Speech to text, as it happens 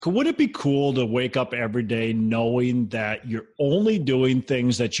Would it be cool to wake up every day knowing that you're only doing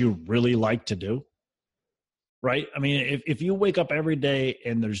things that you really like to do? Right? I mean, if you wake up every day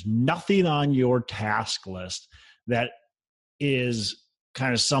and there's nothing on your task list that is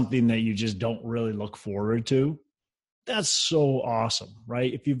kind of something that you just don't really look forward to, that's so awesome,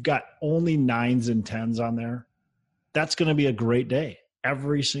 right? If you've got only 9s and 10s on there, that's going to be a great day.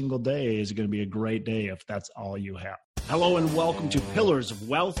 Every single day is going to be a great day if that's all you have. Hello and welcome to Pillars of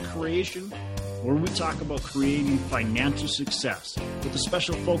Wealth Creation, where we talk about creating financial success with a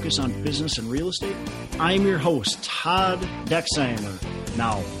special focus on business and real estate. I'm your host, Todd Dexheimer.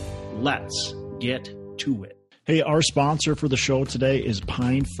 Now, let's get to it. Hey, our sponsor for the show today is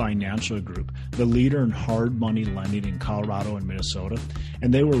Pine Financial Group, the leader in hard money lending in Colorado and Minnesota,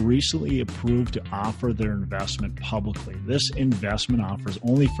 and they were recently approved to offer their investment publicly. This investment offer is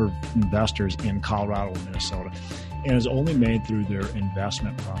only for investors in Colorado and Minnesota and is only made through their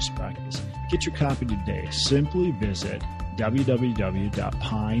investment prospectus. Get your copy today. Simply visit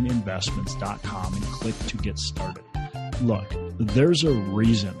www.pineinvestments.com and click to get started. Look, there's a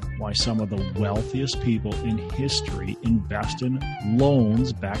reason why some of the wealthiest people in history invest in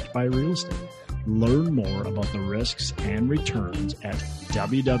loans backed by real estate. Learn more about the risks and returns at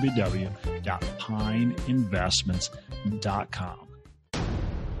www.pineinvestments.com.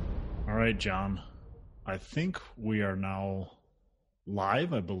 All right, John, I think we are now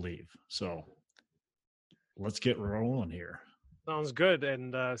live, I believe. So let's get rolling here. Sounds good.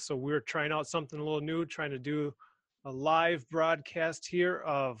 And so we're trying out something a little new, trying to do a live broadcast here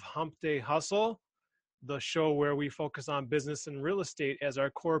of Hump Day Hustle, the show where we focus on business and real estate as our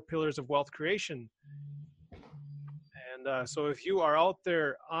core pillars of wealth creation. And so if you are out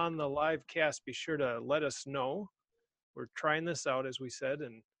there on the live cast, be sure to let us know. We're trying this out, as we said,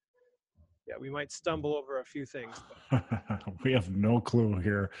 and yeah, we might stumble over a few things. We have no clue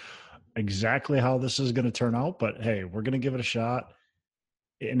here exactly how this is going to turn out, but hey, we're going to give it a shot.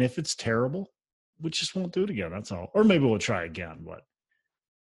 And if it's terrible, we just won't do it again. That's all. Or maybe we'll try again. But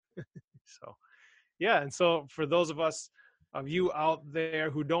so, yeah. And so for those of you out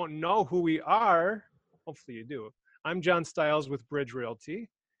there who don't know who we are, hopefully you do. I'm John Stiles with Bridge Realty.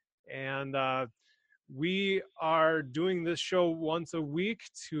 And we are doing this show once a week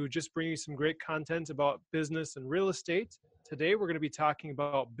to just bring you some great content about business and real estate. Today, we're going to be talking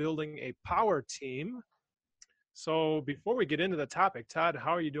about building a power team. So before we get into the topic, Todd,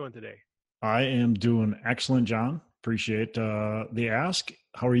 how are you doing today? I am doing excellent, John. Appreciate the ask.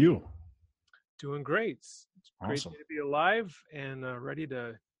 How are you? Doing great. It's great Awesome. to be alive and ready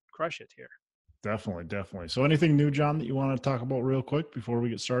to crush it here. Definitely. So anything new, John, that you want to talk about real quick before we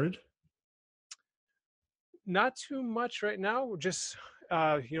get started? Not too much right now. We're just,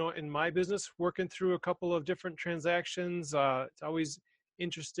 in my business, working through a couple of different transactions. It's always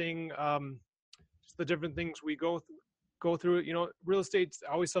interesting, just the different things we go through. Real estate's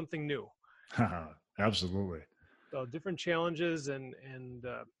always something new. Absolutely. So different challenges and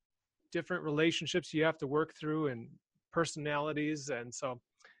different relationships you have to work through and personalities. And so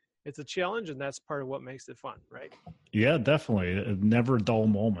it's a challenge, and that's part of what makes it fun, right? Yeah, definitely. A never dull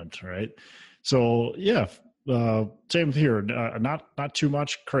moment, right? So yeah, same here. Not too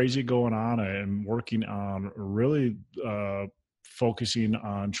much crazy going on. I am working on really focusing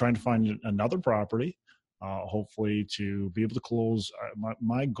on trying to find another property. Hopefully to be able to close.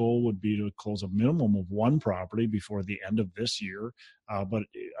 My goal would be to close a minimum of one property before the end of this year, but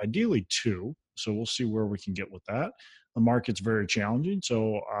ideally 2. So we'll see where we can get with that. The market's very challenging,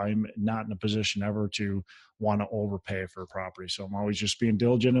 so I'm not in a position ever to want to overpay for a property. So I'm always just being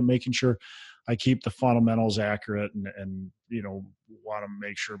diligent and making sure I keep the fundamentals accurate and want to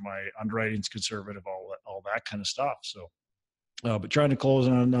make sure my underwriting's conservative, all that kind of stuff. So, but trying to close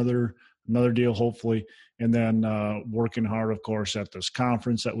on another deal, hopefully, and then working hard, of course, at this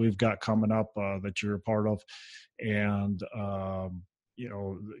conference that we've got coming up that you're a part of, and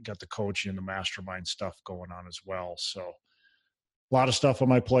got the coaching and the mastermind stuff going on as well. So a lot of stuff on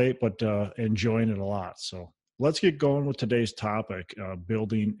my plate, but enjoying it a lot. So let's get going with today's topic,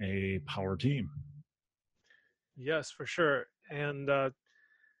 building a power team. Yes, for sure. And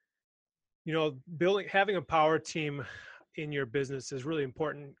having a power team in your business is really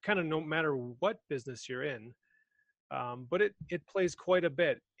important, kind of no matter what business you're in. But it plays quite a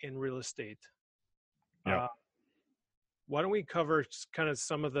bit in real estate. Yeah. Why don't we cover kind of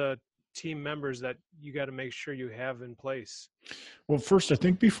some of the team members that you got to make sure you have in place? Well, first, I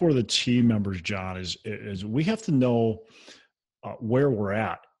think before the team members, John, is we have to know where we're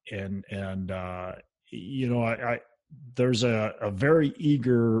at, and there's a very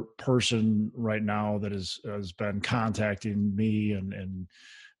eager person right now that has been contacting me and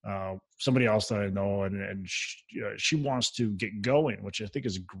somebody else that I know, and she wants to get going, which I think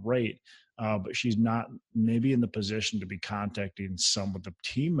is great. But she's not maybe in the position to be contacting some of the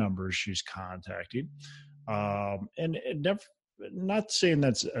team members she's contacting. And never, not saying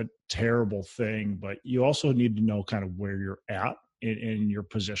that's a terrible thing, but you also need to know kind of where you're at in your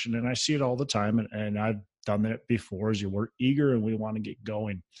position. And I see it all the time, and I've done that before. As we're eager and we want to get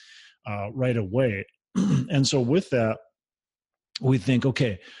going right away. And so with that, we think,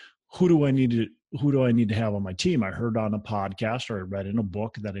 okay, who do I need to have on my team? I heard on a podcast or I read in a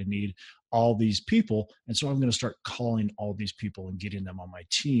book that I need all these people. And so I'm going to start calling all these people and getting them on my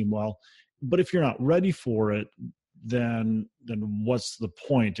team. Well, but if you're not ready for it, then what's the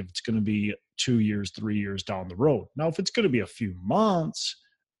point if it's going to be 2 years, 3 years down the road? Now, if it's going to be a few months,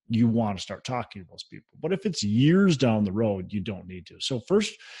 you want to start talking to those people. But if it's years down the road, you don't need to. So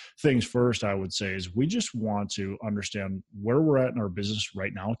first things first, I would say, is we just want to understand where we're at in our business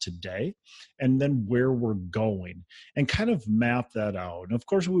right now today, and then where we're going, and kind of map that out. And of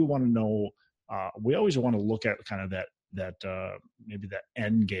course, we want to know, we always want to look at kind of that maybe that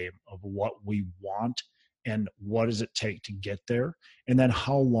end game of what we want and what does it take to get there, and then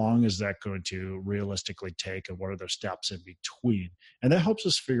how long is that going to realistically take, and what are the steps in between. And that helps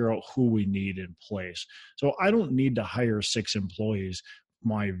us figure out who we need in place. So I don't need to hire 6 employees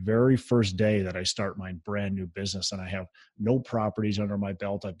my very first day that I start my brand new business and I have no properties under my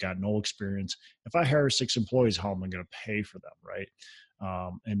belt. I've got no experience. If I hire 6 employees, how am I going to pay for them, right?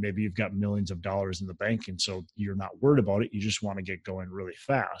 And maybe you've got millions of dollars in the bank, and so you're not worried about it. You just want to get going really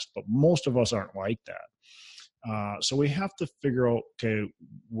fast. But most of us aren't like that. So we have to figure out, okay,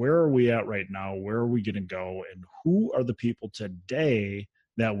 where are we at right now? Where are we going to go? And who are the people today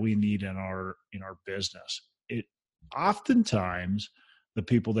that we need in our business? It oftentimes, the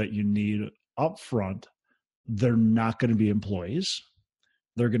people that you need up front, they're not going to be employees.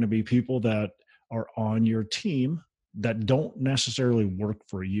 They're going to be people that are on your team that don't necessarily work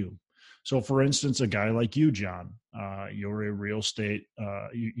for you. So for instance, a guy like you, John, you're a real estate,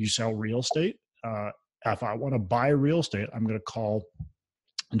 you sell real estate. If I want to buy real estate, I'm going to call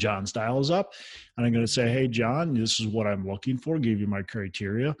John Stiles up and I'm going to say, hey, John, this is what I'm looking for, give you my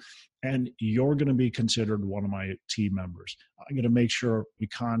criteria, and you're going to be considered one of my team members. I'm going to make sure we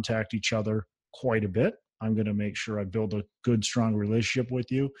contact each other quite a bit. I'm going to make sure I build a good, strong relationship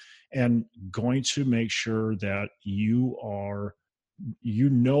with you, and going to make sure that you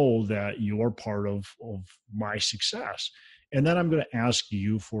know that you're part of my success. And then I'm going to ask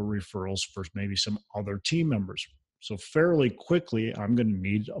you for referrals for maybe some other team members. So fairly quickly, I'm going to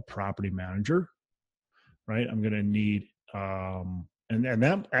need a property manager, right? I'm going to need, and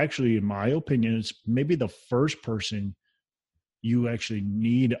that actually, in my opinion, is maybe the first person you actually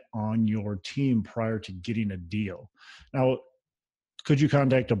need on your team prior to getting a deal. Now, could you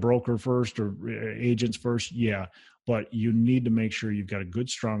contact a broker first or agents first? Yeah, but you need to make sure you've got a good,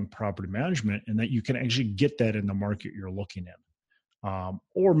 strong property management and that you can actually get that in the market you're looking in.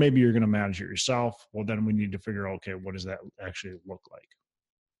 Or maybe you're going to manage it yourself. Well, then we need to figure out, okay, what does that actually look like?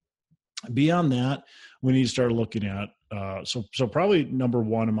 Beyond that, we need to start looking at, so probably number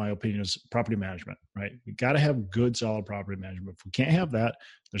one, in my opinion, is property management, right? We got to have good, solid property management. If we can't have that,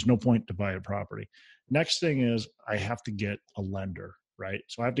 there's no point to buy a property. Next thing is I have to get a lender, right?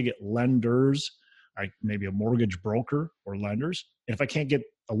 So I have to get lenders, maybe a mortgage broker or lenders. And if I can't get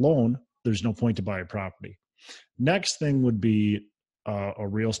a loan, there's no point to buy a property. Next thing would be a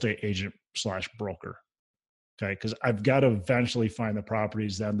real estate agent / broker. Okay, because I've got to eventually find the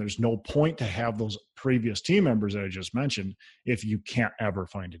properties. Then there's no point to have those previous team members that I just mentioned if you can't ever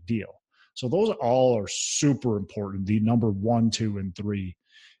find a deal. So those all are super important. The number 1, 2, and 3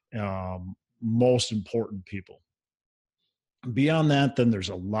 most important people. Beyond that, then there's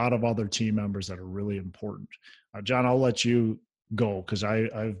a lot of other team members that are really important. John, I'll let you go because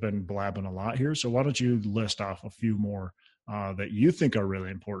I've been blabbing a lot here. So why don't you list off a few more that you think are really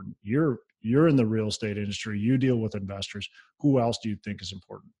important? You're in the real estate industry. You deal with investors. Who else do you think is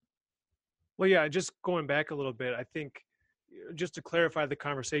important? Well, yeah, just going back a little bit, I think just to clarify the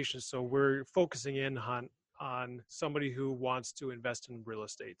conversation. So we're focusing in on somebody who wants to invest in real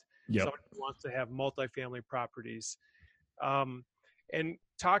estate, somebody who wants to have multifamily properties. And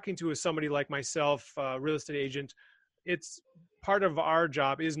talking to somebody like myself, real estate agent, it's part of our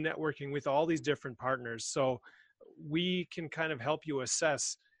job is networking with all these different partners. So we can kind of help you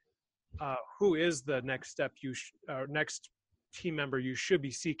assess who is the next step next team member you should be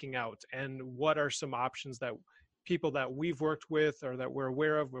seeking out, and what are some options that people that we've worked with or that we're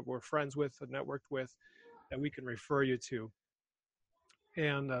aware of, we're friends with, or networked with, that we can refer you to.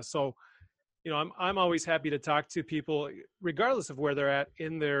 And so I'm always happy to talk to people, regardless of where they're at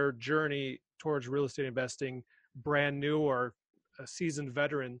in their journey towards real estate investing, brand new or a seasoned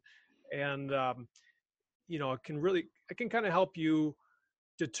veteran. And, I can kind of help you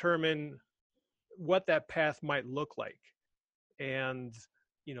determine what that path might look like and,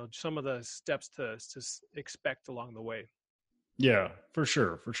 some of the steps to expect along the way. Yeah, for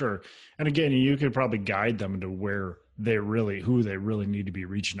sure. For sure. And again, you could probably guide them to who they really need to be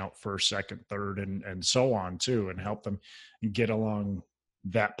reaching out first, second, third, and so on too, and help them get along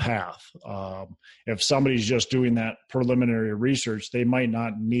that path. If somebody's just doing that preliminary research, they might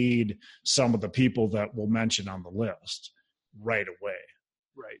not need some of the people that we'll mention on the list right away.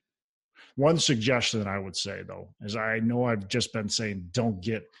 Right. One suggestion that I would say, though, is I know I've just been saying don't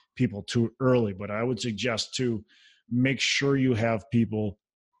get people too early, but I would suggest to make sure you have people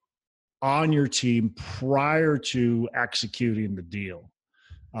on your team prior to executing the deal,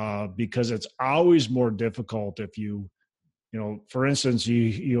 because it's always more difficult if for instance,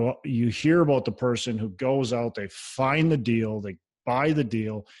 you hear about the person who goes out, they find the deal, they buy the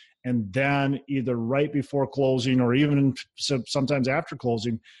deal, and then either right before closing or even sometimes after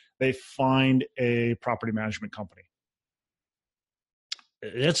closing, they find a property management company.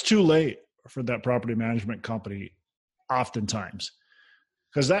 It's too late for that property management company oftentimes,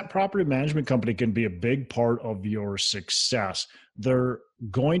 because that property management company can be a big part of your success. They're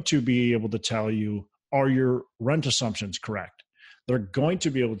going to be able to tell you, are your rent assumptions correct? They're going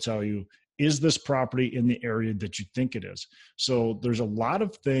to be able to tell you, is this property in the area that you think it is? So there's a lot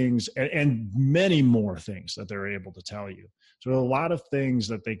of things and many more things that they're able to tell you. So a lot of things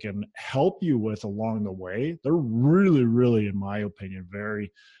that they can help you with along the way. They're really, really, in my opinion,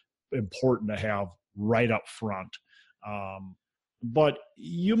 very important to have right up front. But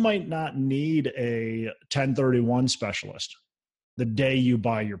you might not need a 1031 specialist the day you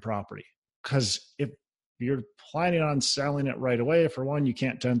buy your property, because if you're planning on selling it right away, for one, you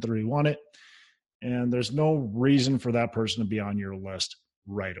can't 1031 it, and there's no reason for that person to be on your list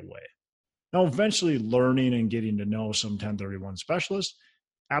right away. Now, eventually learning and getting to know some 1031 specialists,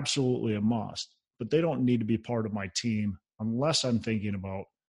 absolutely a must, but they don't need to be part of my team unless I'm thinking about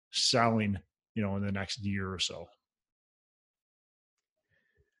selling, in the next year or so.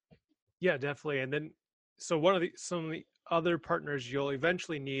 Yeah, definitely. And then, so some of the other partners you'll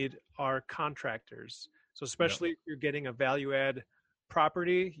eventually need are contractors. So especially if you're getting a value add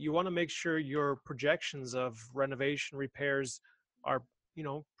property, you want to make sure your projections of renovation repairs are,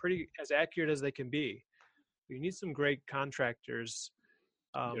 pretty as accurate as they can be. You need some great contractors.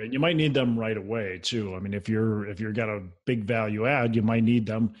 You might need them right away too. I mean, if you're got a big value add, you might need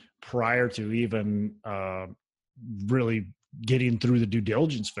them prior to even really getting through the due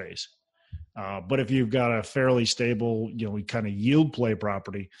diligence phase. But if you've got a fairly stable, kind of yield play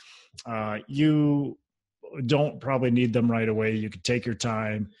property, you don't probably need them right away. You can take your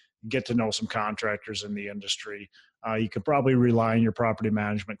time, get to know some contractors in the industry. You could probably rely on your property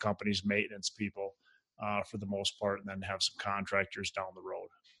management company's maintenance people for the most part, and then have some contractors down the road.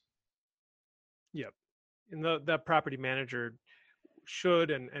 Yep. And that property manager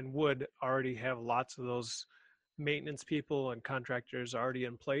should and would already have lots of those maintenance people and contractors already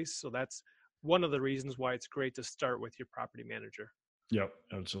in place. So that's one of the reasons why it's great to start with your property manager. Yep,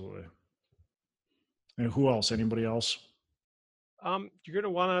 absolutely. And who else? Anybody else? You're going to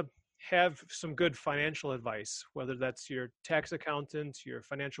want to have some good financial advice, whether that's your tax accountant, your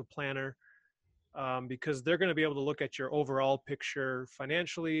financial planner, because they're going to be able to look at your overall picture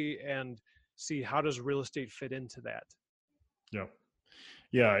financially and see how does real estate fit into that. Yeah.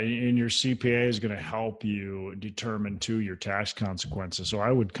 Yeah. And your CPA is going to help you determine too your tax consequences. So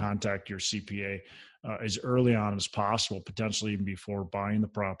I would contact your CPA as early on as possible, potentially even before buying the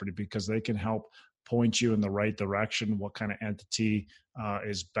property, because they can help point you in the right direction. What kind of entity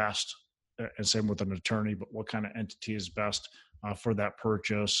is best, and same with an attorney, but what kind of entity is best for that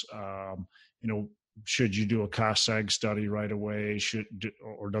purchase? Should you do a cost seg study right away?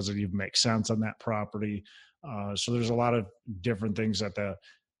 Or does it even make sense on that property? So there's a lot of different things that the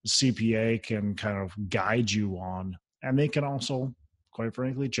CPA can kind of guide you on, and they can also, quite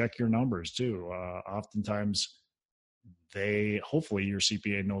frankly, check your numbers too. Oftentimes hopefully your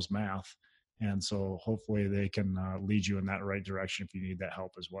CPA knows math, and so hopefully they can lead you in that right direction if you need that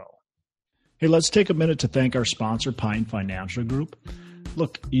help as well. Hey, let's take a minute to thank our sponsor, Pine Financial Group.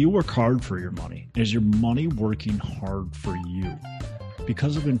 Look, you work hard for your money. Is your money working hard for you?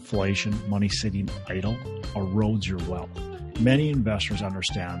 Because of inflation, money sitting idle erodes your wealth. Many investors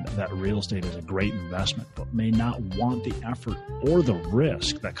understand that real estate is a great investment, but may not want the effort or the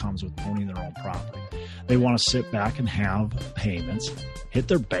risk that comes with owning their own property. They want to sit back and have payments, hit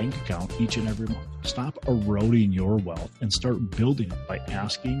their bank account each and every month. Stop eroding your wealth and start building it by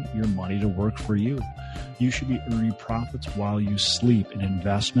asking your money to work for you. You should be earning profits while you sleep, an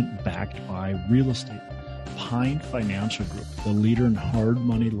investment backed by real estate. Pine Financial Group, the leader in hard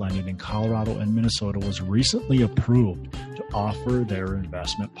money lending in Colorado and Minnesota, was recently approved to offer their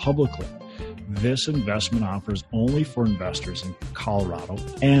investment publicly. This investment offer is only for investors in Colorado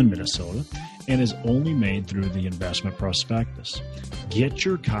and Minnesota and is only made through the investment prospectus. Get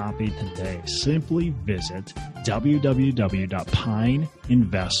your copy today. Simply visit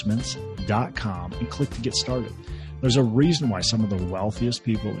www.pineinvestments.com and click to get started. There's a reason why some of the wealthiest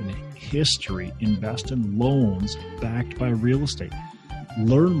people in history invest in loans backed by real estate.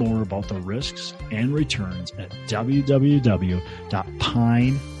 Learn more about the risks and returns at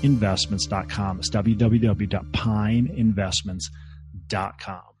www.pineinvestments.com. It's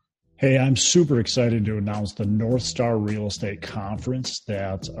www.pineinvestments.com. Hey, I'm super excited to announce the North Star Real Estate Conference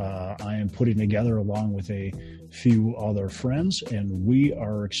that I am putting together along with a few other friends, and we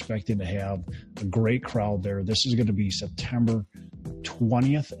are expecting to have a great crowd there. This is going to be September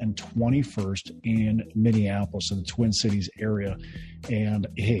 20th and 21st in Minneapolis in the Twin Cities area. And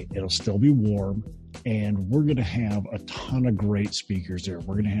hey, it'll still be warm. And we're going to have a ton of great speakers there.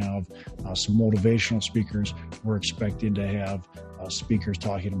 We're going to have some motivational speakers. We're expecting to have speakers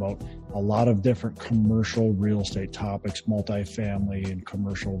talking about a lot of different commercial real estate topics, multifamily and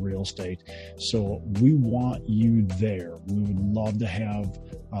commercial real estate. So we want you there. We would love to have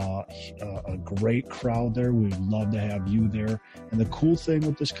a great crowd there. We would love to have you there. And the cool thing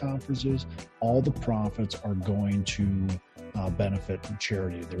with this conference is all the profits are going to benefit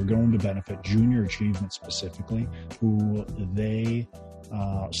charity. They're going to benefit Junior Achievement specifically, who they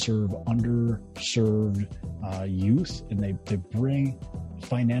serve underserved youth, and they bring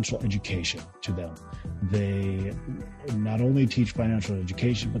financial education to them. They not only teach financial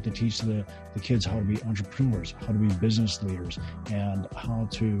education, but they teach the kids how to be entrepreneurs, how to be business leaders, and how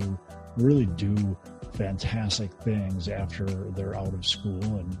to really do fantastic things after they're out of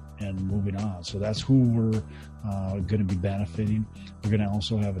school and moving on. So that's who we're going to be benefiting. We're going to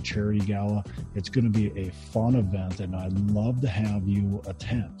also have a charity gala. It's going to be a fun event, and I'd love to have you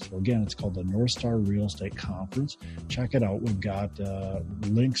attend. So again, it's called the North Star Real Estate Conference. Check it out. We've got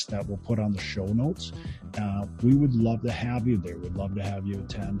links that we'll put on the show notes. We would love to have you there. We'd love to have you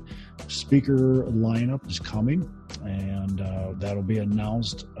attend. Speaker lineup is coming, and that'll be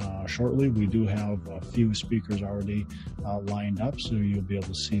announced shortly. We do have a few speakers already lined up, so you'll be able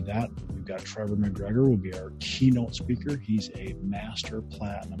to see that. We've got Trevor McGregor will be our keynote speaker. He's a master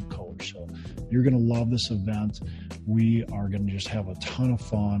platinum coach, so you're going to love this event. We are going to just have a ton of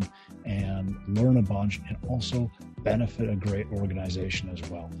fun and learn a bunch, and also benefit a great organization as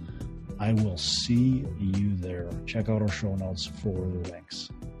well. I will see you there. Check out our show notes for the links.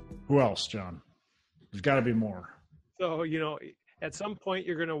 Who else, John? There's got to be more. So, at some point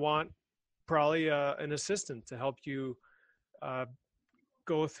you're going to want probably an assistant to help you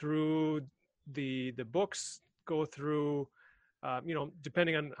go through the books, go through,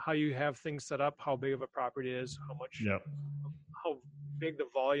 depending on how you have things set up, how big of a property is, how much, how big the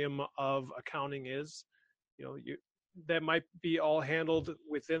volume of accounting is. That might be all handled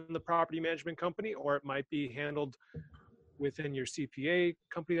within the property management company, or it might be handled within your CPA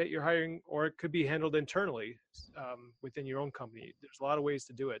company that you're hiring, or it could be handled internally within your own company. There's a lot of ways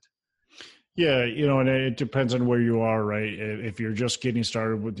to do it. Yeah, and it depends on where you are, right? If you're just getting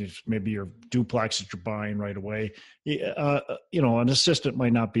started with maybe your duplex that you're buying right away, an assistant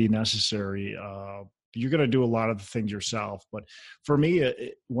might not be necessary. You're going to do a lot of the things yourself. But for me,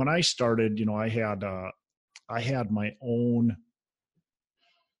 when I started, I had my own.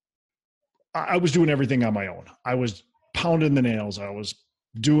 I was doing everything on my own. I was pounding the nails. I was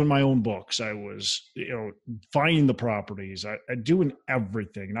doing my own books. I was, finding the properties. I doing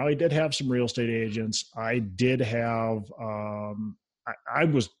everything. Now I did have some real estate agents. I did have, I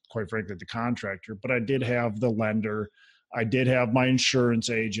was quite frankly the contractor, but I did have the lender. I did have my insurance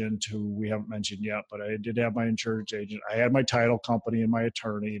agent, who we haven't mentioned yet, but I did have my insurance agent. I had my title company and my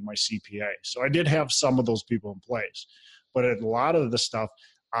attorney and my CPA. So I did have some of those people in place, but a lot of the stuff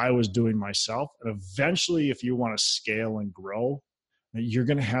I was doing myself. And eventually, if you want to scale and grow, you're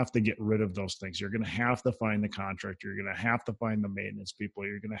going to have to get rid of those things. You're going to have to find the contractor. You're going to have to find the maintenance people.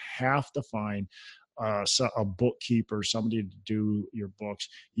 You're going to have to find a bookkeeper, somebody to do your books.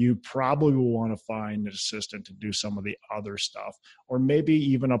 You probably will want to find an assistant to do some of the other stuff, or maybe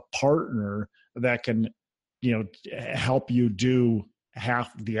even a partner that can help you do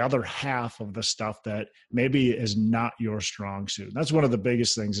the other half of the stuff that maybe is not your strong suit. And that's one of the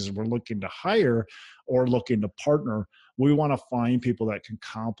biggest things is we're looking to hire or looking to partner. We want to find people that can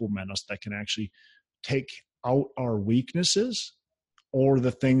complement us, that can actually take out our weaknesses or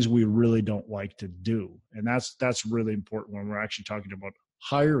the things we really don't like to do. And that's really important when we're actually talking about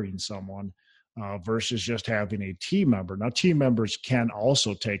hiring someone versus just having a team member. Now, team members can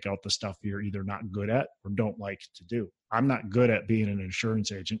also take out the stuff you're either not good at or don't like to do. I'm not good at being an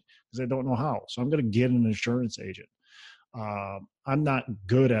insurance agent because I don't know how. So I'm going to get an insurance agent. I'm not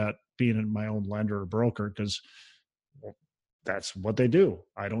good at being my own lender or broker because that's what they do.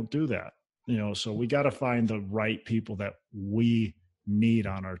 I don't do that. So we got to find the right people that we need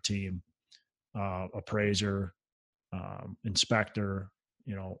on our team, appraiser, inspector,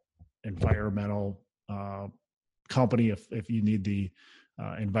 environmental company if you need the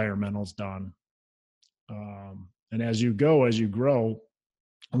environmentals done. And as you grow,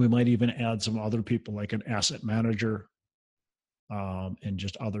 we might even add some other people like an asset manager and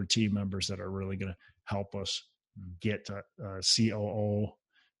just other team members that are really going to help us get to COO,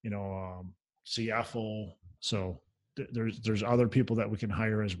 CFO. So there's other people that we can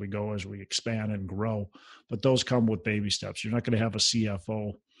hire as we go, as we expand and grow, but those come with baby steps. You're not going to have a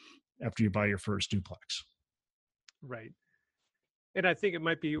CFO after you buy your first duplex. Right. And I think it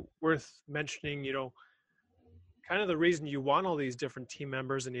might be worth mentioning, kind of the reason you want all these different team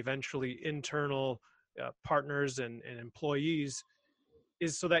members and eventually internal partners and employees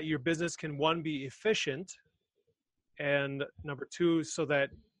is so that your business can, one, be efficient, and number two, so that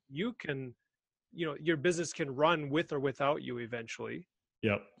you can, your business can run with or without you eventually.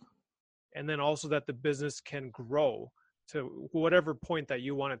 Yep. And then also that the business can grow to whatever point that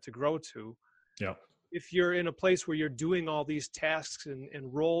you want it to grow to. Yeah. If you're in a place where you're doing all these tasks and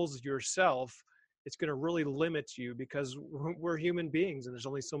roles yourself, it's going to really limit you because we're human beings and there's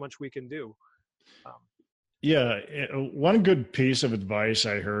only so much we can do. Yeah. One good piece of advice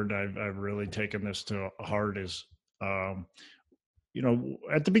I heard, I've really taken this to heart is, at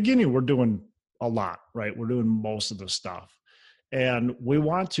the beginning, we're doing a lot, right? We're doing most of the stuff. And we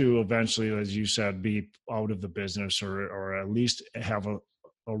want to eventually, as you said, be out of the business or at least have a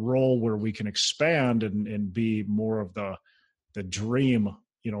role where we can expand and be more of the dream,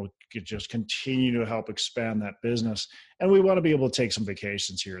 could just continue to help expand that business. And we want to be able to take some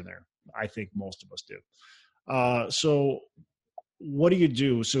vacations here and there. I think most of us do. So what do you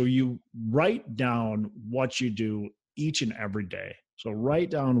do? So you write down what you do each and every day. So write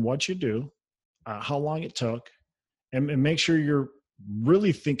down what you do, how long it took, and make sure you're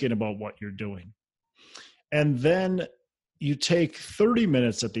really thinking about what you're doing. And then you take 30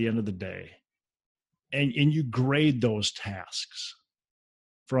 minutes at the end of the day and you grade those tasks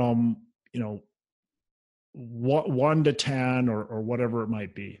from, 1 to 10 or whatever it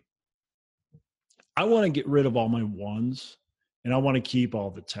might be. I want to get rid of all my ones and I want to keep all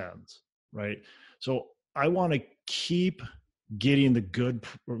the 10s, right? So I want to keep getting the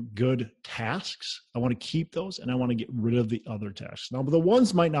good tasks. I want to keep those and I want to get rid of the other tasks. Now, the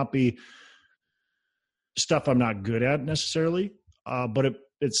ones might not be stuff I'm not good at necessarily, but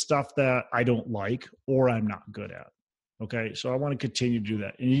it's stuff that I don't like or I'm not good at. Okay. So I want to continue to do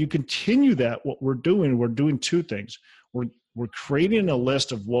that. And you continue that, what we're doing two things. We're creating a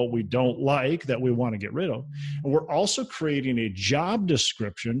list of what we don't like that we want to get rid of. And we're also creating a job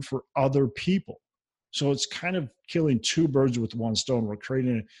description for other people. So it's kind of killing two birds with one stone. We're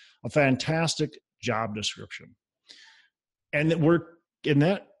creating a fantastic job description. And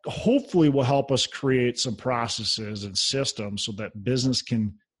that hopefully will help us create some processes and systems so that business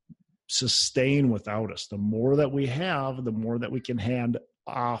can sustain without us. The more that we have, the more that we can hand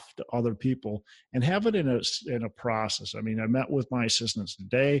off to other people and have it in a process. I mean, I met with my assistants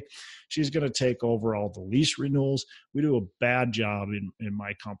today. She's going to take over all the lease renewals. We do a bad job in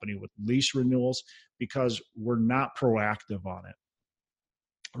my company with lease renewals because we're not proactive on it.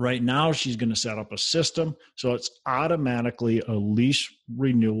 Right now, she's going to set up a system. So it's automatically a lease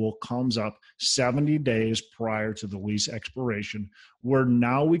renewal comes up 70 days prior to the lease expiration, where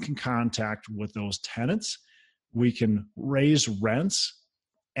now we can contact with those tenants. We can raise rents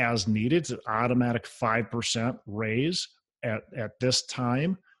as needed. It's an automatic 5% raise at this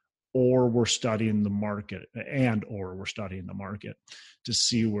time, or we're studying the market to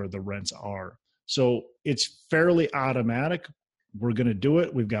see where the rents are. So it's fairly automatic. We're going to do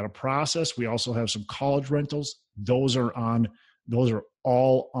it. We've got a process. We also have some college rentals. Those are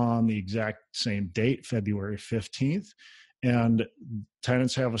all on the exact same date, February 15th. And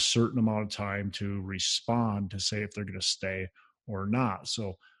tenants have a certain amount of time to respond to say if they're going to stay or not.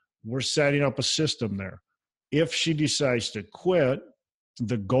 So we're setting up a system there. If she decides to quit,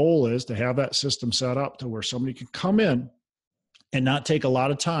 the goal is to have that system set up to where somebody can come in and not take a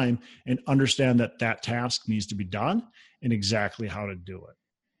lot of time and understand that that task needs to be done and exactly how to do it.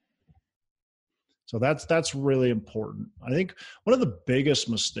 So that's really important. I think one of the biggest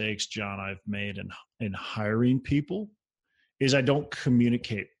mistakes, John, I've made in hiring people is I don't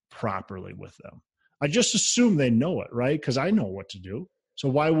communicate properly with them. I just assume they know it, right? Because I know what to do. So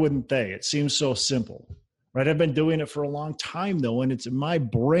why wouldn't they? It seems so simple, right? I've been doing it for a long time, though, and it's in my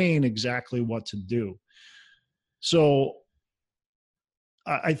brain exactly what to do. So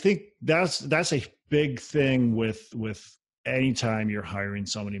I think that's a big thing with anytime you're hiring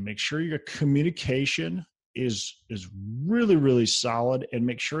somebody. Make sure your communication is really, really solid, and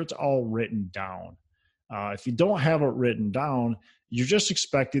make sure it's all written down. If you don't have it written down, you're just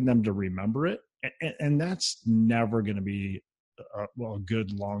expecting them to remember it, and that's never going to be a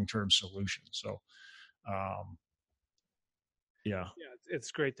good long-term solution. So, yeah,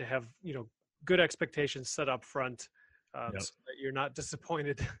 it's great to have good expectations set up front, yep. so that you're not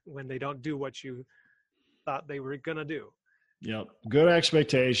disappointed when they don't do what you thought they were going to do. Yep. Good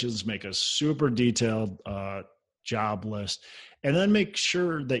expectations, make a super detailed job list, and then make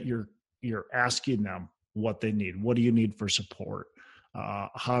sure that you're asking them what they need. What do you need for support?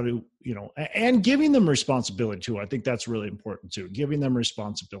 How do and giving them responsibility too. I think that's really important too. Giving them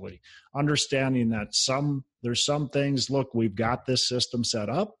responsibility, understanding that there's some things, look, we've got this system set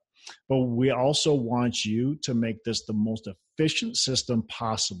up, but we also want you to make this the most efficient system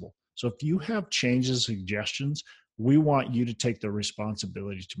possible. So if you have changes, suggestions, we want you to take the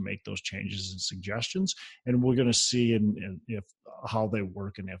responsibility to make those changes and suggestions, and we're going to see if how they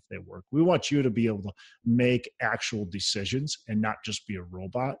work and if they work. We want you to be able to make actual decisions and not just be a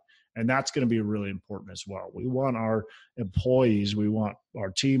robot, and that's going to be really important as well. We want our employees, we want our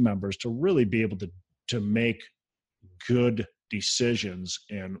team members to really be able to make good decisions,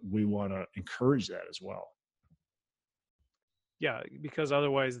 and we want to encourage that as well. Yeah, because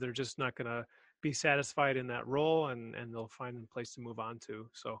otherwise they're just not going to be satisfied in that role, and they'll find a place to move on to.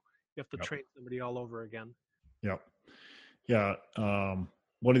 So you have to train somebody all over again. Yep. Yeah.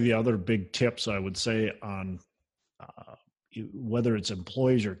 One of the other big tips I would say on whether it's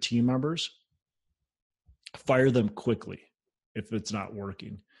employees or team members, fire them quickly if it's not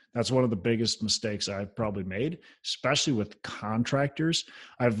working. That's one of the biggest mistakes I've probably made, especially with contractors.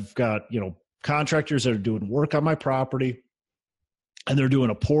 I've got, contractors that are doing work on my property, and they're doing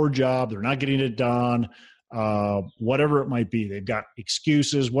a poor job. They're not getting it done, whatever it might be. They've got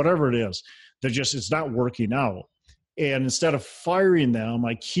excuses, whatever it is. It's not working out. And instead of firing them,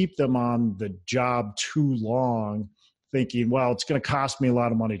 I keep them on the job too long, thinking, well, it's going to cost me a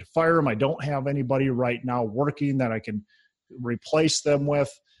lot of money to fire them. I don't have anybody right now working that I can replace them with.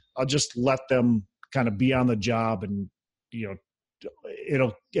 I'll just let them kind of be on the job, and,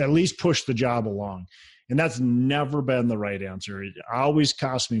 it'll at least push the job along. And that's never been the right answer. It always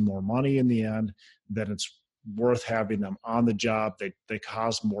costs me more money in the end than it's worth having them on the job. They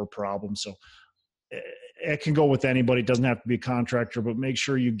cause more problems. So it can go with anybody. It doesn't have to be a contractor, but make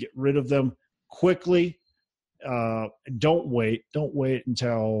sure you get rid of them quickly. Don't wait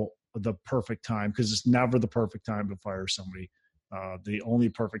until the perfect time, because it's never the perfect time to fire somebody. The only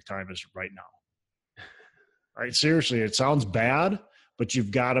perfect time is right now. All right. Seriously, it sounds bad, but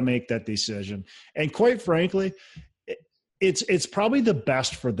you've got to make that decision. And quite frankly, it's probably the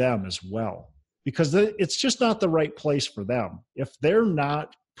best for them as well, because it's just not the right place for them. If they're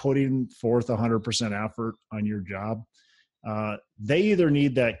not putting forth 100% effort on your job, they either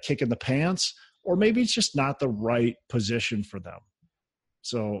need that kick in the pants, or maybe it's just not the right position for them.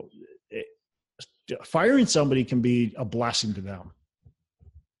 So firing somebody can be a blessing to them.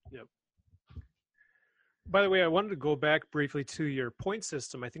 Yep. By the way, I wanted to go back briefly to your point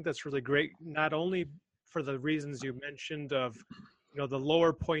system. I think that's really great, not only for the reasons you mentioned of, the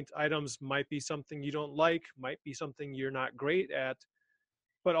lower point items might be something you don't like, might be something you're not great at,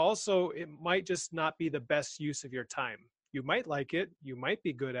 but also it might just not be the best use of your time. You might like it, you might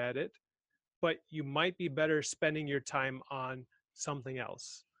be good at it, but you might be better spending your time on something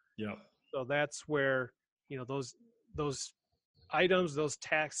else. Yeah. So that's where, those items, those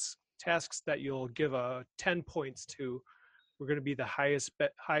tasks that you'll give 10 points to, we're going to be the highest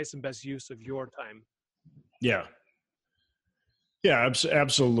and best use of your time. Yeah. Yeah,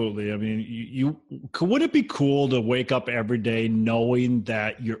 absolutely. I mean, would it be cool to wake up every day knowing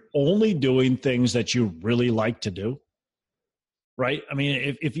that you're only doing things that you really like to do? Right? I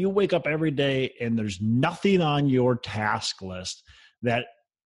mean, if you wake up every day and there's nothing on your task list that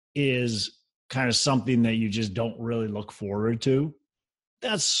is kind of something that you just don't really look forward to,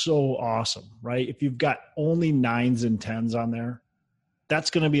 that's so awesome, right? If you've got only 9s and 10s on there, that's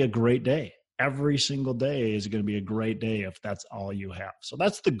going to be a great day. Every single day is going to be a great day if that's all you have. So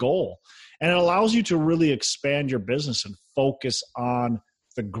that's the goal. And it allows you to really expand your business and focus on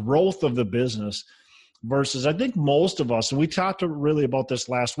the growth of the business versus, I think most of us, and we talked really about this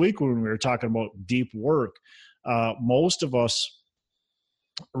last week when we were talking about deep work, most of us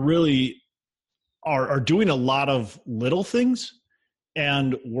really are doing a lot of little things,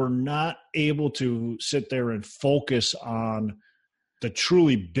 and we're not able to sit there and focus on the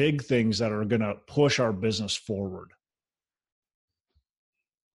truly big things that are going to push our business forward.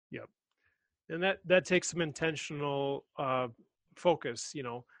 Yep. And that takes some intentional focus,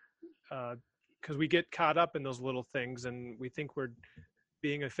 because we get caught up in those little things and we think we're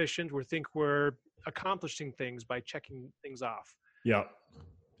being efficient. We think we're accomplishing things by checking things off. Yeah.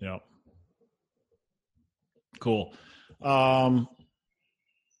 Yeah. Cool.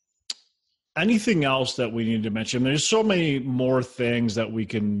 Anything else that we need to mention? There's so many more things that we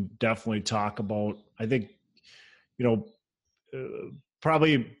can definitely talk about. I think,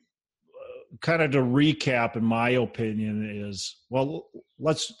 probably kind of to recap, in my opinion, is, well,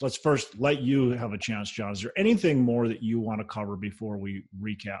 let's first let you have a chance, John. Is there anything more that you want to cover before we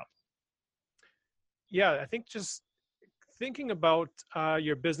recap? Yeah, I think just thinking about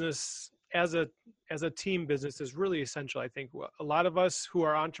your business as a team business is really essential. I think a lot of us who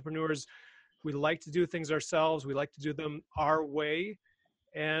are entrepreneurs, we like to do things ourselves. We like to do them our way,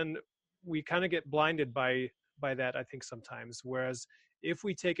 and we kind of get blinded by that, I think, sometimes. Whereas if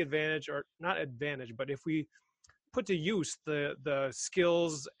we take advantage, or not advantage, but if we put to use the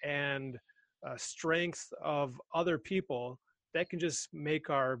skills and strength of other people, that can just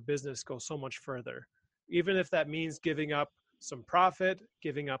make our business go so much further. Even if that means giving up some profit,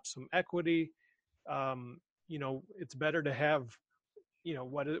 giving up some equity, it's better to have,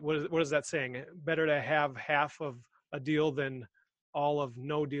 what is that saying? Better to have half of a deal than all of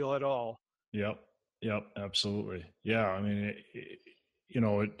no deal at all. Yep, absolutely. Yeah, I mean,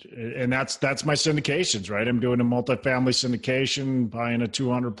 and that's my syndications, right? I'm doing a multifamily syndication, buying a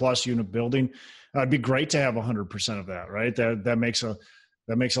 200 plus unit building. It'd be great to have 100% of that, right? That makes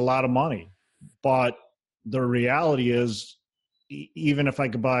a lot of money. But the reality is, even if I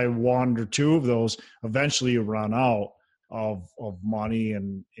could buy 1 or 2 of those, eventually you run out of money,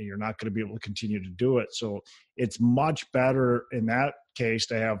 and you're not going to be able to continue to do it. So it's much better in that case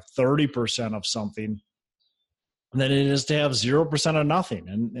to have 30% of something than it is to have 0% of nothing.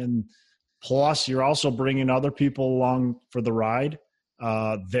 And plus, you're also bringing other people along for the ride.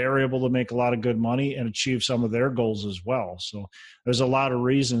 They're able to make a lot of good money and achieve some of their goals as well. So there's a lot of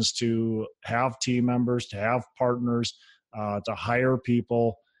reasons to have team members, to have partners, to hire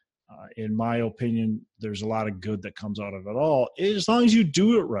people. In my opinion, there's a lot of good that comes out of it all, as long as you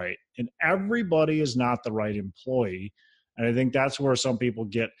do it right. And everybody is not the right employee. And I think that's where some people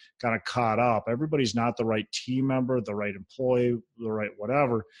get kind of caught up. Everybody's not the right team member, the right employee, the right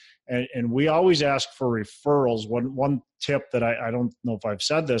whatever. And we always ask for referrals. One tip that I don't know if I've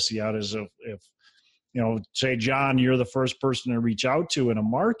said this yet is if say, John, you're the first person to reach out to in a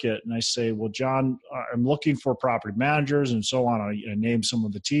market. And I say, well, John, I'm looking for property managers and so on. I name some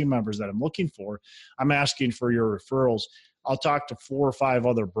of the team members that I'm looking for. I'm asking for your referrals. I'll talk to 4 or 5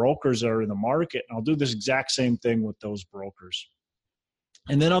 other brokers that are in the market, and I'll do this exact same thing with those brokers.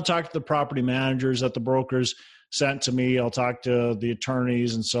 And then I'll talk to the property managers that the brokers sent to me. I'll talk to the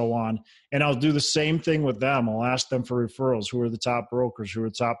attorneys and so on. And I'll do the same thing with them. I'll ask them for referrals. Who are the top brokers? Who are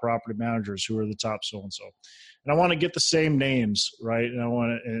the top property managers? Who are the top so-and-so? And I want to get the same names, right? And I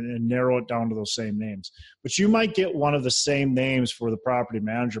want to and narrow it down to those same names. But you might get one of the same names for the property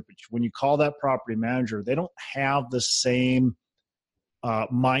manager, but when you call that property manager, they don't have the same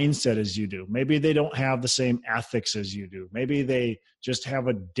mindset as you do. Maybe they don't have the same ethics as you do. Maybe they just have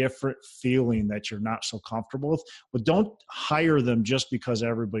a different feeling that you're not so comfortable with. But don't hire them just because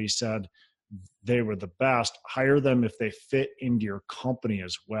everybody said they were the best. Hire them if they fit into your company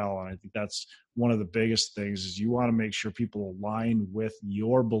as well. And I think that's one of the biggest things is you want to make sure people align with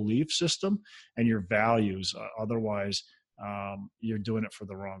your belief system and your values. Otherwise, you're doing it for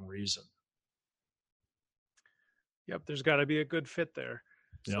the wrong reason. Yep, there's got to be a good fit there.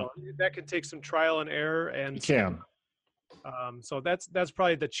 Yep. So that can take some trial and error, and you can. So that's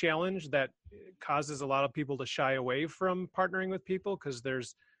probably the challenge that causes a lot of people to shy away from partnering with people, because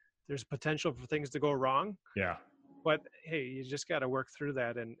there's potential for things to go wrong. Yeah. But hey, you just got to work through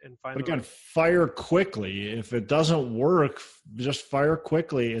that and find. But again, fire quickly. If it doesn't work, just fire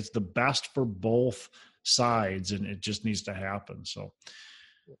quickly. It's the best for both sides, and it just needs to happen. So,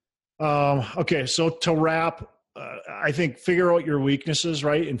 okay. So to wrap, I think figure out your weaknesses,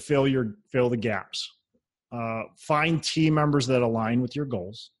 right, and fill the gaps. Find team members that align with your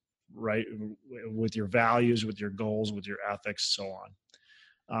goals, right, with your values, with your goals, with your ethics, so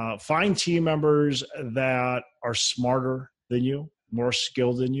on. Find team members that are smarter than you, more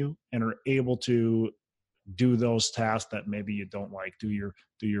skilled than you, and are able to do those tasks that maybe you don't like. Do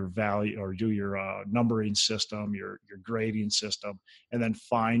your value or do your numbering system, your grading system, and then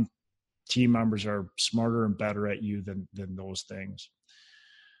find team members are smarter and better at you than those things.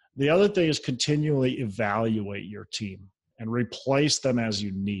 The other thing is continually evaluate your team and replace them as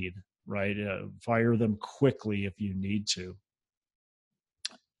you need, right? Fire them quickly if you need to.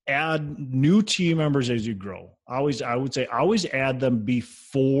 Add new team members as you grow. I would say always add them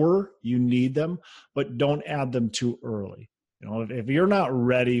before you need them, but don't add them too early. You know, if you're not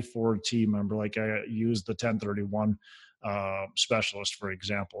ready for a team member, like I use the 1031 specialist, for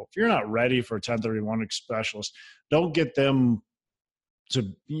example, if you're not ready for a 1031 specialist, don't get them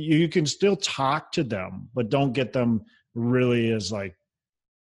to, you can still talk to them, but don't get them really as like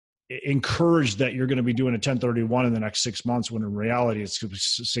encouraged that you're going to be doing a 1031 in the next 6 months, when in reality it's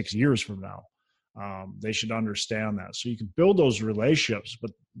 6 years from now. They should understand that. So you can build those relationships,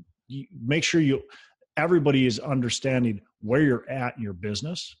 but you make sure everybody is understanding where you're at in your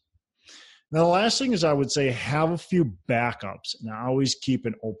business. Now, the last thing is I would say have a few backups and always keep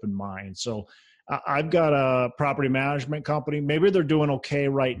an open mind. So I've got a property management company. Maybe they're doing okay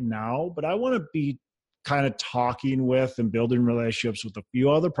right now, but I want to be kind of talking with and building relationships with a few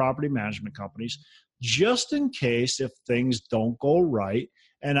other property management companies, just in case if things don't go right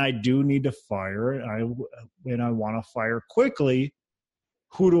and I do need to fire and I want to fire quickly,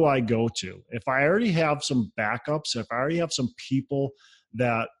 who do I go to? If I already have some backups, if I already have some people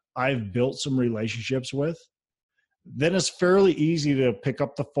that I've built some relationships with, then it's fairly easy to pick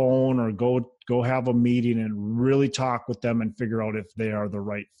up the phone or go have a meeting and really talk with them and figure out if they are the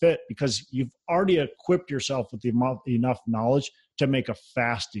right fit, because you've already equipped yourself with enough knowledge to make a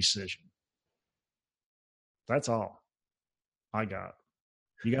fast decision. That's all I got.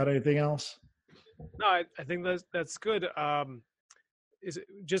 You got anything else? No, I think that's good. Is it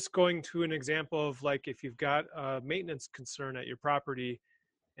just going to an example of, like, if you've got a maintenance concern at your property,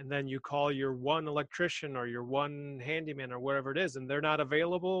 and then you call your one electrician or your one handyman or whatever it is, and they're not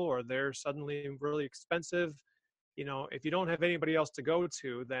available, or they're suddenly really expensive, you know, if you don't have anybody else to go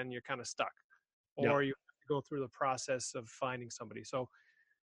to, then you're kind of stuck, or you have to go through the process of finding somebody. So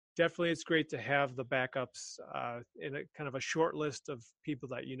definitely it's great to have the backups in a kind of a short list of people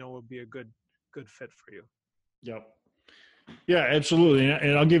that you know will be a good fit for you. Yep. Yeah, absolutely.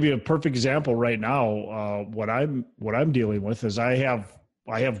 And I'll give you a perfect example right now. What I'm dealing with is I have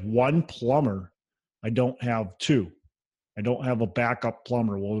one plumber. I don't have two. I don't have a backup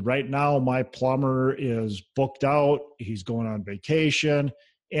plumber. Well, right now my plumber is booked out. He's going on vacation,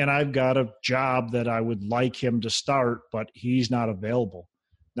 and I've got a job that I would like him to start, but he's not available.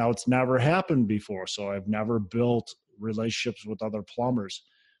 Now, it's never happened before, so I've never built relationships with other plumbers.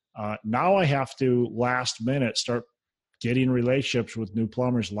 Now I have to last minute start getting relationships with new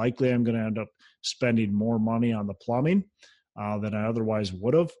plumbers. Likely I'm going to end up spending more money on the plumbing than I otherwise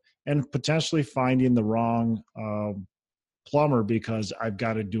would have, and potentially finding the wrong plumber because I've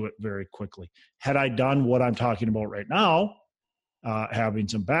got to do it very quickly. Had I done what I'm talking about right now, having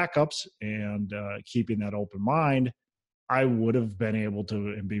some backups and keeping that open mind, I would have been able to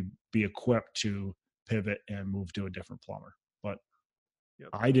and be equipped to pivot and move to a different plumber. But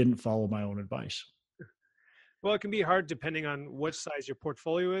I didn't follow my own advice. Well, it can be hard depending on what size your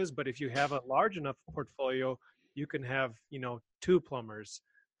portfolio is, but if you have a large enough portfolio, you can have, you know, two plumbers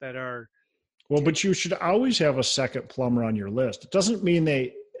that are. Well, but you should always have a second plumber on your list. It doesn't mean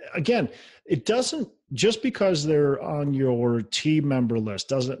it doesn't, just because they're on your team member list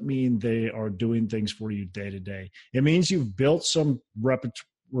doesn't mean they are doing things for you day to day. It means you've built some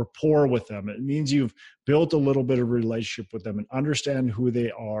rapport with them. It means you've built a little bit of relationship with them and understand who they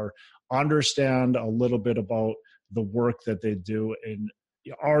are, understand a little bit about the work that they do, and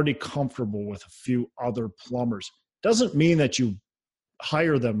you're already comfortable with a few other plumbers. Doesn't mean that you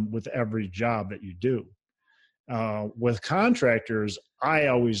hire them with every job that you do. With contractors, I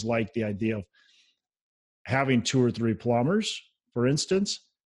always like the idea of having two or three plumbers, for instance,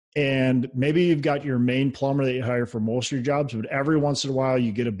 and maybe you've got your main plumber that you hire for most of your jobs, but every once in a while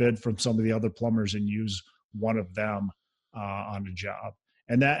you get a bid from some of the other plumbers and use one of them on a job.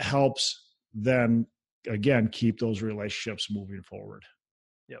 And that helps then, again, keep those relationships moving forward.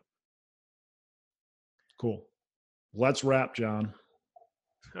 Yep. Cool. Let's wrap, John.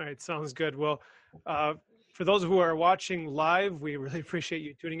 All right. Sounds good. Well, for those who are watching live, we really appreciate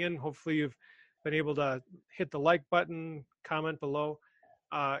you tuning in. Hopefully you've been able to hit the like button, comment below.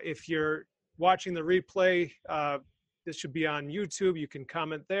 If you're watching the replay, this should be on YouTube. You can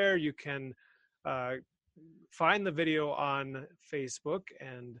comment there. You can find the video on Facebook.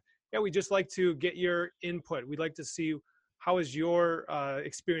 And yeah, we just like to get your input. We'd like to see how has your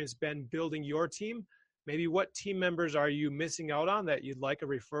experience been building your team? Maybe what team members are you missing out on that you'd like a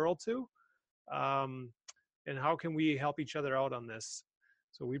referral to? And how can we help each other out on this?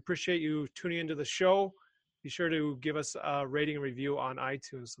 So we appreciate you tuning into the show. Be sure to give us a rating and review on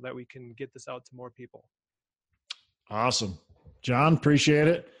iTunes so that we can get this out to more people. Awesome. John, appreciate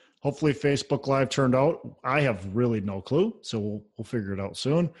it. Hopefully Facebook Live turned out. I have really no clue, so we'll figure it out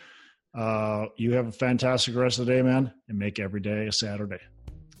soon. You have a fantastic rest of the day, man, and make every day a Saturday.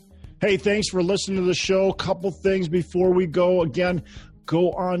 Hey, thanks for listening to the show. Couple things before we go. Again,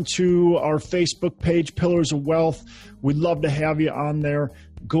 go on to our Facebook page, Pillars of Wealth. We'd love to have you on there.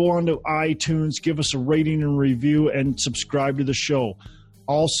 Go on to iTunes, give us a rating and review, and subscribe to the show.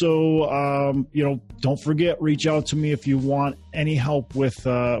 Also, don't forget, reach out to me if you want any help with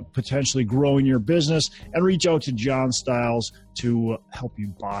potentially growing your business, and reach out to John Stiles to help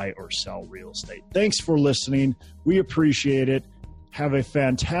you buy or sell real estate. Thanks for listening. We appreciate it. Have a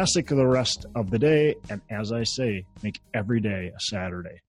fantastic the rest of the day. And as I say, make every day a Saturday.